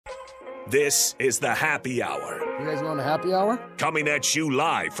This is the Happy Hour. You guys going to happy hour? Coming at you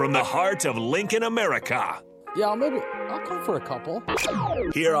live from the heart of Lincoln, America. Yeah, I'll come for a couple.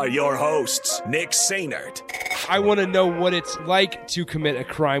 Here are your hosts, Nick Sainert. I want to know what it's like to commit a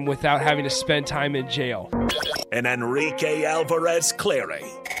crime without having to spend time in jail. And Enrique Alvarez Clary.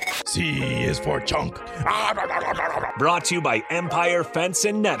 C is for chunk. Brought to you by Empire Fence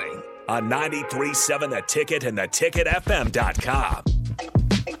and Netting on 93.7 The Ticket and theticketfm.com.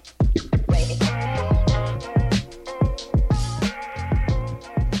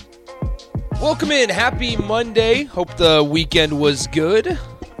 Welcome in. Happy Monday. Hope the weekend was good.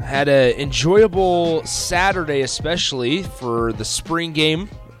 Had an enjoyable Saturday, especially for the spring game,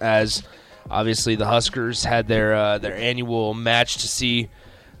 as obviously the Huskers had their annual match to see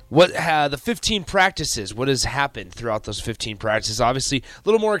what the 15 practices, what has happened throughout those 15 practices. Obviously, a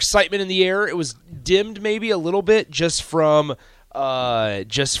little more excitement in the air. It was dimmed maybe a little bit just from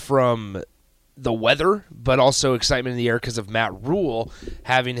the weather, but also excitement in the air because of Matt Rule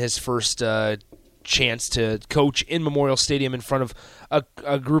having his first chance to coach in Memorial Stadium in front of a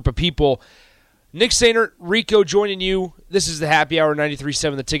group of people. Nick Sainert, Rico joining you. This is the Happy Hour,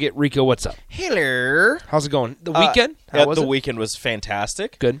 93.7 The Ticket. Rico, what's up? Hello. How's it going? The weekend? How was the it? weekend was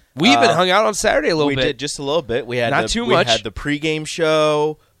fantastic. Good. We even hung out on Saturday a little bit. We did just a little bit. We had Not too much. We had the pregame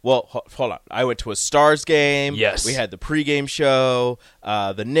show. Well, hold on. I went to a Stars game. Yes. We had the pregame show.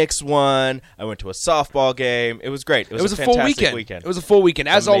 The Knicks won. I went to a softball game. It was great. It was a fantastic full weekend. weekend. It was a full weekend.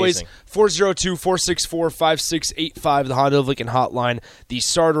 As Amazing. always, 402-464-5685, the Honda of Lincoln hotline, the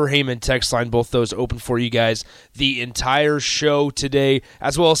Starter Heyman text line, both those open for you guys the entire show today,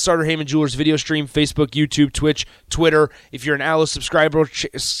 as well as Starter Heyman Jewelers video stream, Facebook, YouTube, Twitch, Twitter. If you're an Allo subscriber,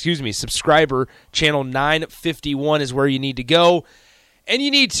 channel 951 is where you need to go. And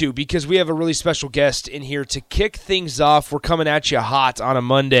you need to, because we have a really special guest in here to kick things off. We're coming at you hot on a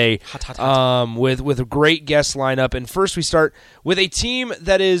Monday with a great guest lineup. And first we start with a team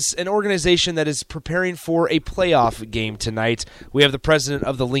that is an organization that is preparing for a playoff game tonight. We have the president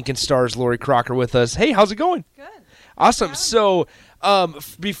of the Lincoln Stars, Lori Crocker, with us. Hey, how's it going? Good. Awesome. So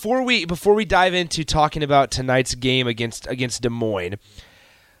before we dive into talking about tonight's game against Des Moines,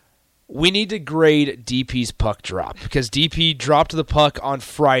 we need to grade DP's puck drop, because DP dropped the puck on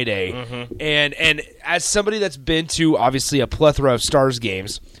Friday, and as somebody that's been to obviously a plethora of Stars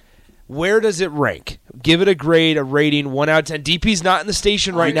games, where does it rank? Give it a grade, a rating, 1 out of 10. DP's not in the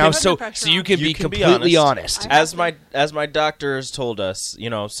station right now, so you can be completely honest. As my doctor has told us,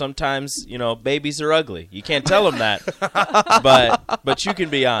 sometimes babies are ugly. You can't tell them that, but you can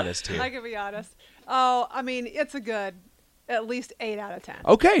be honest here. I can be honest. Oh, I mean, it's a good. At least 8 out of 10.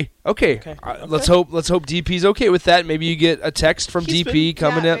 Okay. Let's hope DP's okay with that. Maybe you get a text from DP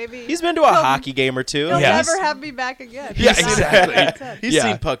coming up. Maybe. He's been to a hockey game or two. He'll never have me back again. Yeah, exactly. He's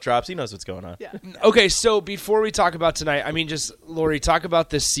seen puck drops. He knows what's going on. Yeah. Okay, so before we talk about tonight, Lori, talk about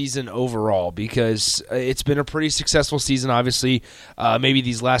this season overall, because it's been a pretty successful season, obviously. Maybe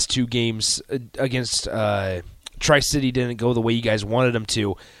these last 2 games against Tri-City didn't go the way you guys wanted them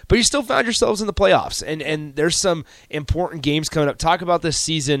to, but you still found yourselves in the playoffs, and there's some important games coming up. Talk about this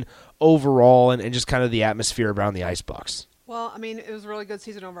season overall and just kind of the atmosphere around the Ice Bucks. Well, I mean, it was a really good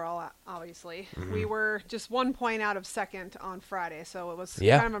season overall, obviously. We were just 1 point out of second on Friday, so it was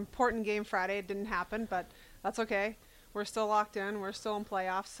kind of an important game Friday. It didn't happen, but that's okay. We're still locked in. We're still in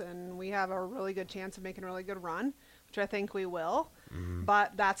playoffs, and we have a really good chance of making a really good run, which I think we will.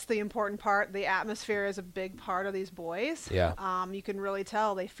 But that's the important part. The atmosphere is a big part of these boys. Yeah. You can really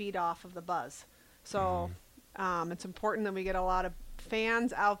tell they feed off of the buzz. So it's important that we get a lot of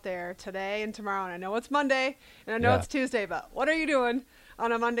fans out there today and tomorrow. And I know it's Monday, and I know it's Tuesday, but what are you doing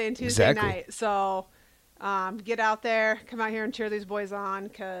on a Monday and Tuesday night? So get out there, come out here and cheer these boys on,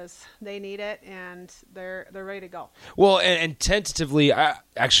 because they need it, and they're ready to go. Well, and tentatively,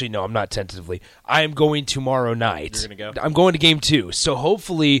 no, I'm not tentatively. I am going tomorrow night. You're going to go? I'm going to game 2. So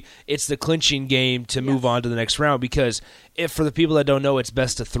hopefully it's the clinching game to move on to the next round, because if for the people that don't know, it's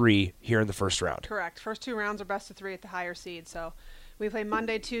best of 3 here in the first round. Correct. First 2 rounds are best of 3 at the higher seed. So we play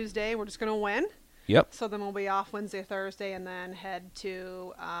Monday, Tuesday. We're just going to win. Yep. So then we'll be off Wednesday, Thursday, and then head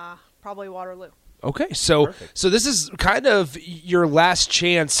to probably Waterloo. Okay, so this is kind of your last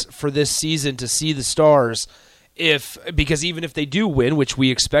chance for this season to see the Stars, because even if they do win, which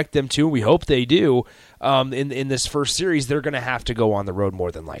we expect them to, we hope they do, in this first series, they're going to have to go on the road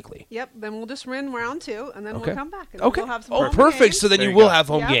more than likely. Yep, then we'll just win round 2, and then we'll come back. And Okay. We'll have some home perfect. games. So then There you you will go. have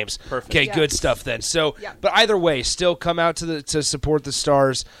home games. Perfect. Okay, Yeah. good stuff then. So, Yeah. but either way, still come out to support the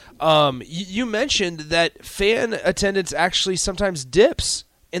Stars. You mentioned that fan attendance actually sometimes dips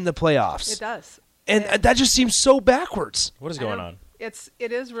in the playoffs. It does. And that just seems so backwards. What is going on?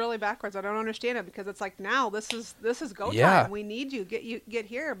 it is really backwards. I don't understand it because it's like now this is go Yeah. time. We need you get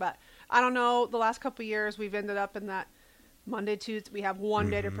here. But I don't know. The last couple of years we've ended up in that Monday, Tuesday. We have one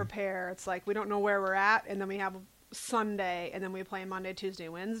day to prepare. It's like we don't know where we're at, and then we have Sunday, and then we play Monday, Tuesday,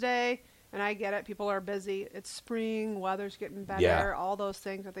 Wednesday. And I get it. People are busy. It's spring. Weather's getting better. Yeah. All those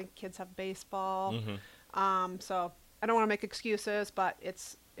things. I think kids have baseball. So I don't want to make excuses, but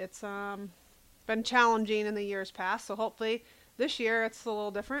it's been challenging in the years past. So hopefully this year it's a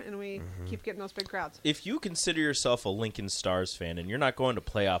little different, and we keep getting those big crowds. If you consider yourself a Lincoln Stars fan and you're not going to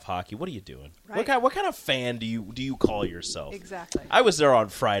playoff hockey, what are you doing? Right. What kind of fan do you call yourself? Exactly. I was there on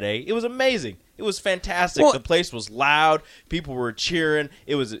Friday. It was amazing. It was fantastic. Well, the place was loud. People were cheering.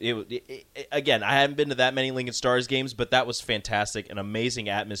 Again, I haven't been to that many Lincoln Stars games, but that was fantastic, an amazing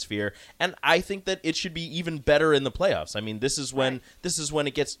atmosphere, and I think that it should be even better in the playoffs. I mean, this is when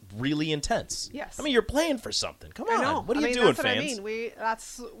it gets really intense. Yes. I mean, you're playing for something. Come on. I know. What are you that's doing, what fans? I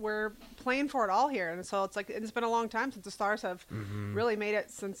mean. We're playing for it all here, and so it's like it's been a long time since the Stars have really made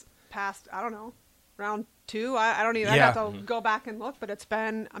it since past. I don't know, round 2. I don't even. Yeah. I have to go back and look, but it's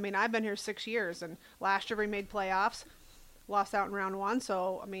been. I mean, I've been here 6 years, and last year we made playoffs, lost out in round 1.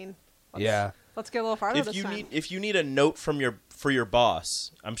 So I mean, let's get a little farther this time. If you need a note for your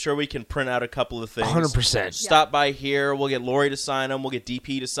boss, I'm sure we can print out a couple of things. 100%. Stop by here. We'll get Lori to sign them. We'll get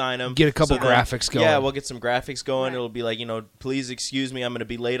DP to sign them. Get a couple graphics going. Yeah, we'll get some graphics going. Right. It'll be like, please excuse me, I'm going to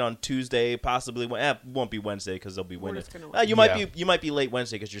be late on Tuesday, possibly. It won't be Wednesday because they'll be winning. just gonna win. You might be late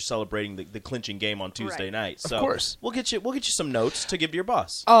Wednesday because you're celebrating the clinching game on Tuesday Right. night. So Of course. we'll get you some notes to give to your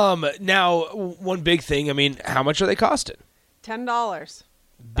boss. Now, one big thing, I mean, how much are they costing? $10.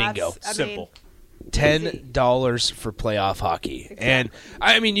 Bingo. Simple. $10 for playoff hockey. Exactly. And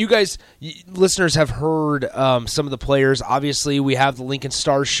I mean, you guys, listeners have heard some of the players. Obviously, we have the Lincoln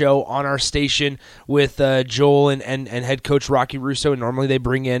Stars show on our station with Joel and head coach Rocky Russo, and normally they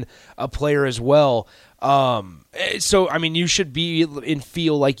bring in a player as well. So I mean, you should be and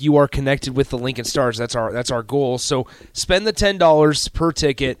feel like you are connected with the Lincoln Stars. That's our goal. So spend the $10 per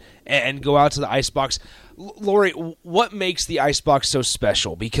ticket and go out to the Icebox. Lori, what makes the Icebox so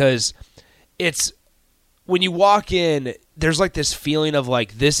special? Because it's when you walk in, there's like this feeling of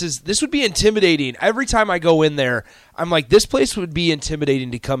like this would be intimidating. Every time I go in there, I'm like, this place would be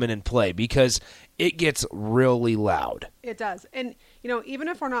intimidating to come in and play because it gets really loud. It does. And, even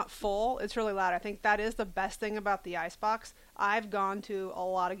if we're not full, it's really loud. I think that is the best thing about the Icebox. I've gone to a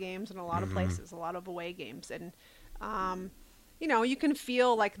lot of games in a lot of places, a lot of away games. And, you can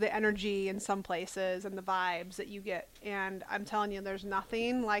feel like the energy in some places and the vibes that you get. And I'm telling you, there's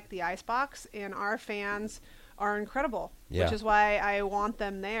nothing like the Icebox, and our fans are incredible, which is why I want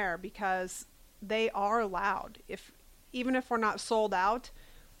them there, because they are loud. Even if we're not sold out,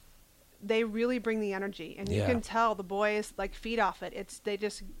 they really bring the energy, and you can tell the boys like feed off it. They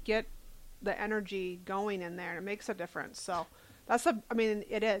just get the energy going in there, and it makes a difference. So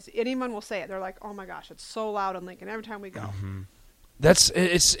it is. Anyone will say it. They're like, oh my gosh, it's so loud in Lincoln every time we go.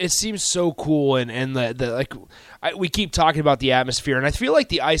 It seems so cool, and we keep talking about the atmosphere, and I feel like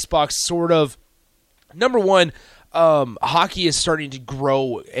the Icebox sort of, number one, hockey is starting to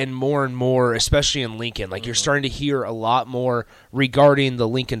grow and more, especially in Lincoln. Like you're starting to hear a lot more regarding the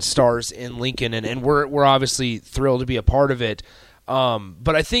Lincoln Stars in Lincoln, and we're obviously thrilled to be a part of it.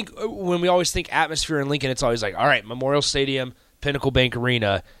 But I think when we always think atmosphere in Lincoln, it's always like, all right, Memorial Stadium, Pinnacle Bank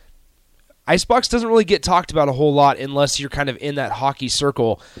Arena. Icebox doesn't really get talked about a whole lot unless you're kind of in that hockey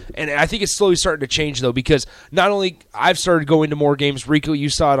circle. And I think it's slowly starting to change, though, because not only I've started going to more games. Rico, you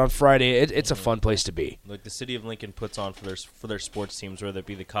saw it on Friday. It's a fun place to be. Like the city of Lincoln puts on for their sports teams, whether it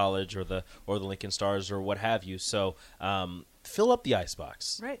be the college or the Lincoln Stars or what have you. So fill up the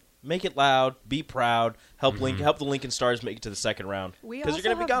Icebox. Right. Make it loud. Be proud. Help the Lincoln Stars make it to the second round because you're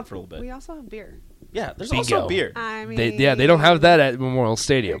going to be gone for a little bit. We also have beer. Yeah, there's Bingo. also beer. I mean, They don't have that at Memorial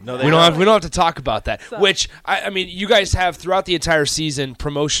Stadium. No, we don't have to talk about that. So. Which I mean, you guys have throughout the entire season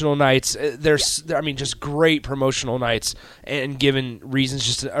promotional nights. Just great promotional nights, and giving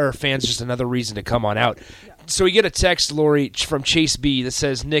fans just another reason to come on out. Yeah. So we get a text, Lori, from Chase B that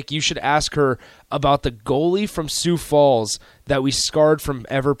says, Nick, you should ask her about the goalie from Sioux Falls that we scarred from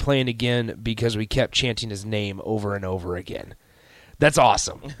ever playing again because we kept chanting his name over and over again. That's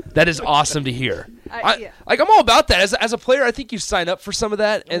awesome. That is awesome to hear. I'm all about that. As a player, I think you sign up for some of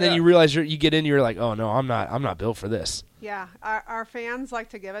that, and then you realize you get in, you're like, oh no, I'm not built for this. Yeah, our fans like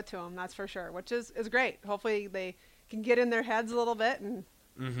to give it to them, that's for sure, which is great. Hopefully they can get in their heads a little bit and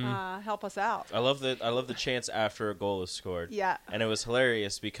help us out. I love the chants after a goal is scored. Yeah, and it was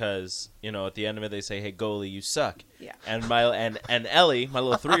hilarious because at the end of it they say, "Hey goalie, you suck." Yeah, and Ellie, my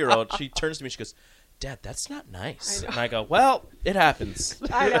little 3-year-old, she turns to me, she goes, Dad, that's not nice. And I go, well, it happens.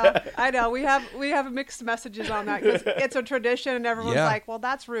 I know. We have mixed messages on that because it's a tradition, and everyone's like, "Well,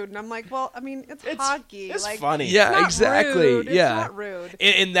 that's rude," and I'm like, "Well, I mean, it's hockey. It's like, funny. Yeah, not exactly. Rude. Yeah, it's not rude.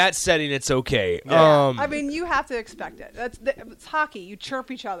 In that setting, it's okay. Yeah. I mean, you have to expect it. It's hockey. You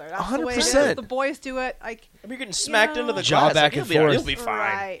chirp each other. That's the way it is. 100%. The boys do it. Like, if you're getting smacked into the jaw glass, back and forth. You'll be fine.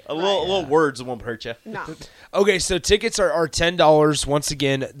 Right, a little words won't hurt you. No. Okay, so tickets are $10. Once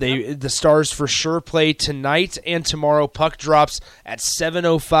again, the Stars for sure play tonight and tomorrow. Puck drops at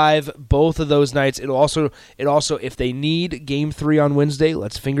 7:05 both of those nights. It also if they need Game 3 on Wednesday,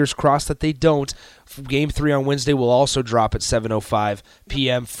 let's fingers crossed that they don't. Game 3 on Wednesday will also drop at 7:05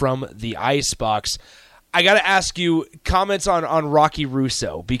 p.m. from the Icebox. I got to ask you comments on Rocky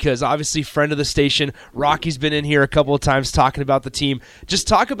Russo, because obviously friend of the station. Rocky's been in here a couple of times talking about the team. Just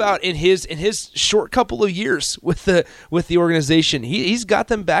talk about in his short couple of years with the organization, he's got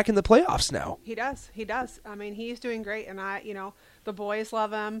them back in the playoffs now. He does. I mean, he's doing great, and the boys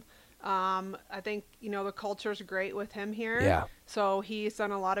love him. I think the culture's great with him here. Yeah. So he's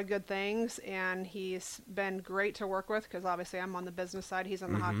done a lot of good things, and he's been great to work with because obviously I'm on the business side, he's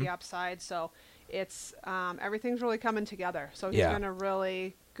on the hockey ops side. So it's everything's really coming together. So he's been a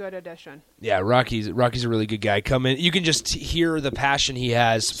really good addition. Yeah, Rocky's a really good guy. Come in, you can just hear the passion he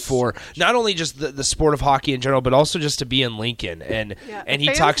has for not only just the sport of hockey in general, but also just to be in Lincoln. And he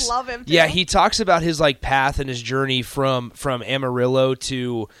talks. Love him too. Yeah, he talks about his path and his journey from Amarillo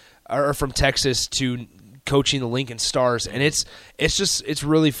or from Texas to coaching the Lincoln Stars, and it's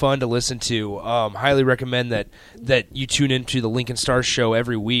really fun to listen to. Highly recommend that you tune into the Lincoln Stars show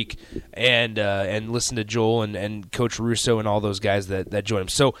every week and listen to Joel and Coach Russo and all those guys that join him.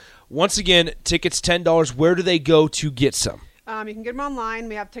 So once again, tickets $10. Where do they go to get some? You can get them online.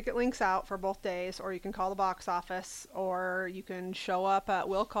 We have ticket links out for both days, or you can call the box office, or you can show up at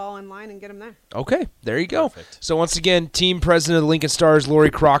Will Call online and get them there. Okay, there you go. Perfect. So once again, team president of the Lincoln Stars,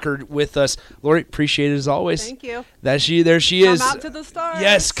 Lori Crocker, with us. Lori, appreciate it as always. Thank you. There she is. Come out to the Stars.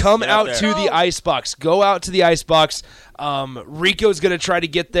 Yes, come out there. to the Icebox. Go out to the Icebox. Rico's going to try to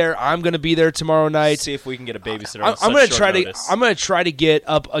get there. I'm going to be there tomorrow night. See if we can get a babysitter. I'm going to try to get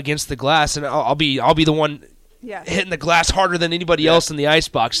up against the glass, and I'll be the one. Yeah. Hitting the glass harder than anybody else in the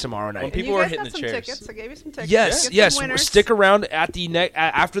Icebox tomorrow night. When people are hitting the chairs. Tickets. I gave you some tickets. Yes. Stick around at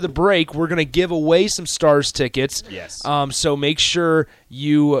after the break. We're going to give away some Stars tickets. Yes. So make sure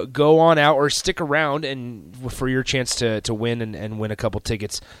you go on out or stick around and for your chance to win and win a couple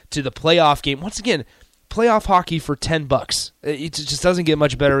tickets to the playoff game. Once again, playoff hockey for $10. It just doesn't get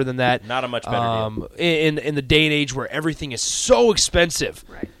much better than that. Not a much better deal. In the day and age where everything is so expensive.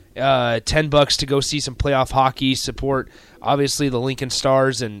 Right. $10 to go see some playoff hockey, support obviously the Lincoln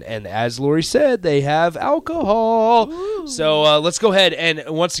Stars, and as Lori said, they have alcohol. Ooh. So let's go ahead and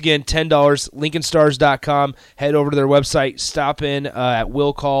once again, $10, LincolnStars.com. Head over to their website, stop in at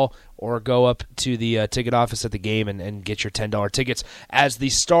Will Call, or go up to the ticket office at the game and get your $10 tickets as the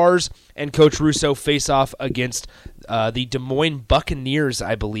Stars and Coach Russo face off against the Des Moines Buccaneers,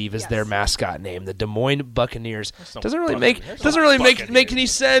 I believe, is their mascot name. The Des Moines Buccaneers. Doesn't really make any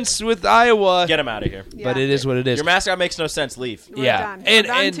sense with Iowa. Get them out of here. But it is what it is. Your mascot makes no sense. Leave. We're done. We're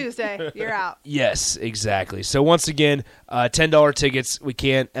done Tuesday. You're out. Yes, exactly. So once again, $10 tickets. We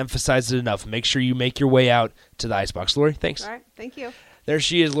can't emphasize it enough. Make sure you make your way out to the Icebox. Lori, thanks. All right. Thank you. There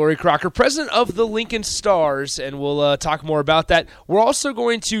she is, Lori Crocker, president of the Lincoln Stars, and we'll talk more about that. We're also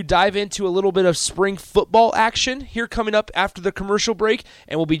going to dive into a little bit of spring football action here coming up after the commercial break,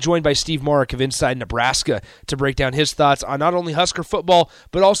 and we'll be joined by Steve Marek of Inside Nebraska to break down his thoughts on not only Husker football,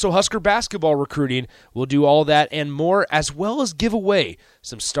 but also Husker basketball recruiting. We'll do all that and more, as well as give away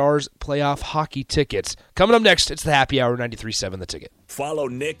some Stars playoff hockey tickets. Coming up next, it's the Happy Hour 93.7 The Ticket. Follow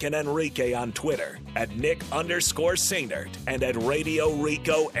Nick and Enrique on Twitter at Nick_Sainert and at Radio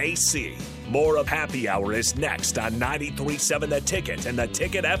Rico AC. More of Happy Hour is next on 93.7 The Ticket and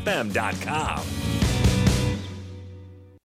theticketfm.com.